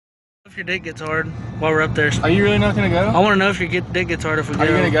If your dick gets hard while we're up there. Are you really not gonna go? I want to know if your dick gets hard if we go. Are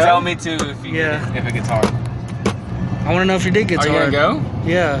you gonna go? Tell me too if it gets hard. I want to know if your dick gets hard. Are you gonna go?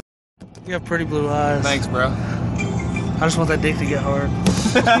 Yeah. You have pretty blue eyes. Thanks, bro. I just want that dick to get hard.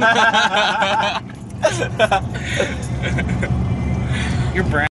 You're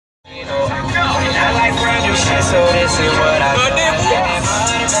brown. I like brand new shit, so this is what I do.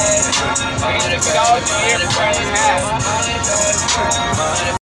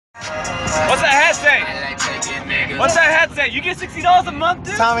 What's that hat say? What's that hat say? You get $60 a month,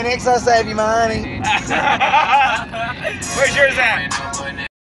 dude? Tommy Nix, I save you money. Where's yours at?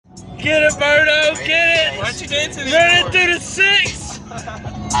 Get it, Birdo, get it! Why don't you dance in Run it through the 6!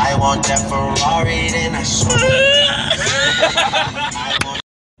 I want that Ferrari, then I swear.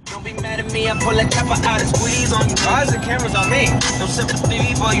 Don't be mad at me, I pull a chopper out and squeeze on you. Why is the cameras on me? Don't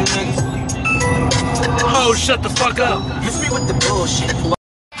sympathy for you niggas. Oh, shut the fuck up. Miss me with the bullshit.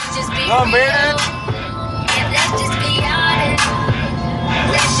 Come on, man. Let's just be honest.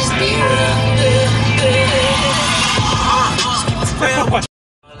 Let's just be real.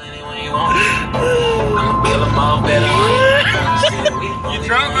 I'ma give them all better. You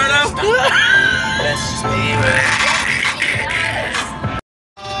drunk, Birdo? Let's just be real.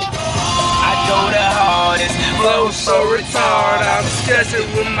 I go the hardest, flow so retarded. I'm sketching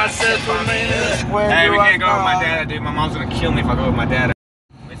with myself for a minute. Hey, we can't go with my dad, dude. My mom's gonna kill me if I go with my dad. At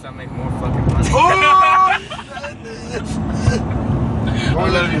least I'll make more fucking money. Oh! I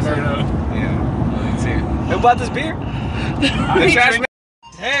love you, Birdo. Yeah, love you too. Who bought this beer? The trash man.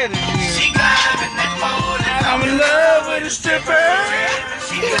 Hey, I'm in love with a stripper.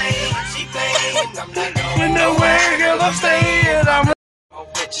 When the way, girl, I'm staying. I'm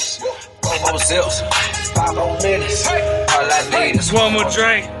just one more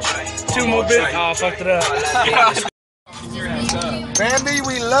drink. 2 more bits. Oh, I fucked it up. Bambi,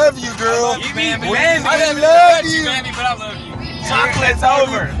 we love you, girl. Bambi. We I love you. Bambi, but I love you. Chocolate's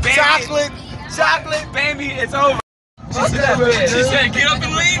over. Chocolate. Bambi, it's over. She said, get up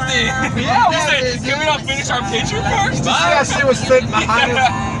and leave then. Yeah, She said, can we not finish our picture first? Yeah, she was sitting behind us.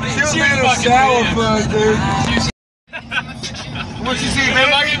 She was being a sour bug, dude. Once you see Am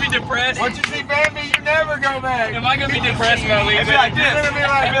I Bambi, gonna be depressed? once you see Bambi, you never go back. Am I gonna be depressed when I leave? You're gonna be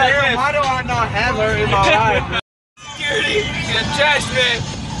like, damn, why do I not have her in my life? Security, the trash man.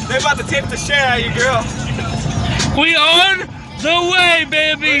 They're about to tip the shit out of you, girl. We on the way,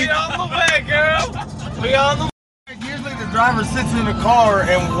 baby. We on the way, girl. We on the way. Usually the driver sits in the car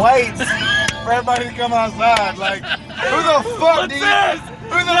and waits for everybody to come outside. Like, who the fuck do you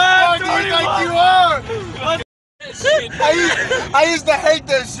think you are? I used to hate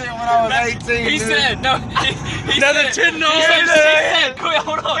that shit when I was 18. He dude. said, no. He Another said, $10. Wait,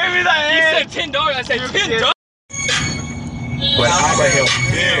 hold on. Give me that hand. He said $10. I said $10. But I'm a help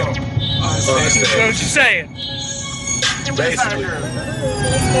him. What you saying? Basically,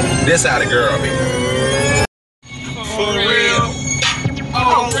 this how the girl be. For real.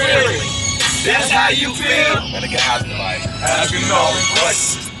 Oh, really? That's how you feel? And the guys be like, Asking all the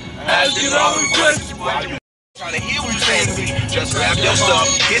questions. Asking all the questions. trying to hear what you're saying to me. Just grab your stuff,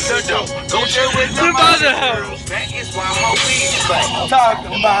 hit the door. Don't share with Two nobody buzzer girls. That is why my weed is like.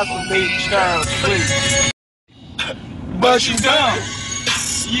 Talking about some beach girls, please. But she's dumb.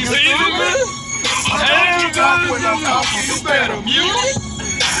 You stupid? I'm talking when I'm talking, you better mute.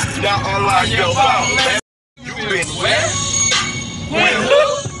 Y'all unlock your phone. You been where? When who?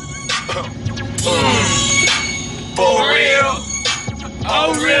 For real?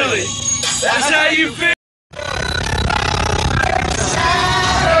 Oh, really? That's how you feel?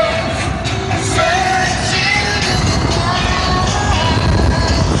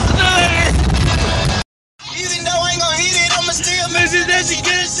 Even though I ain't gon' hit it, I'ma still Mrs. that you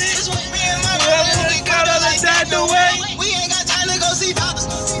get it. This was me and my brother. We got other side the way. We ain't got time to go see Papa.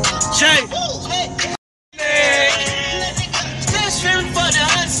 Jay. Best friend for the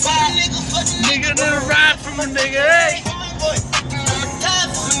hot spot. Nigga to ride from a nigga, hey.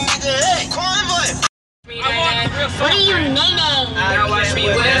 What are you naming? Now watch me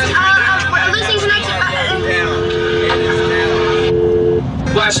Listening tonight.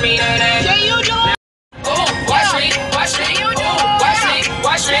 Watch me, Yeah, you do. watch me, watch me, watch me,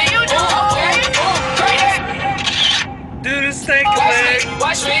 watch me, Do the stank leg.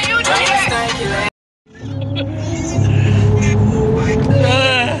 watch me,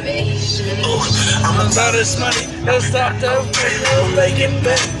 I'm about this money. Don't stop though. Don't make it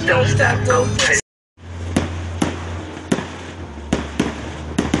back. Don't stop though.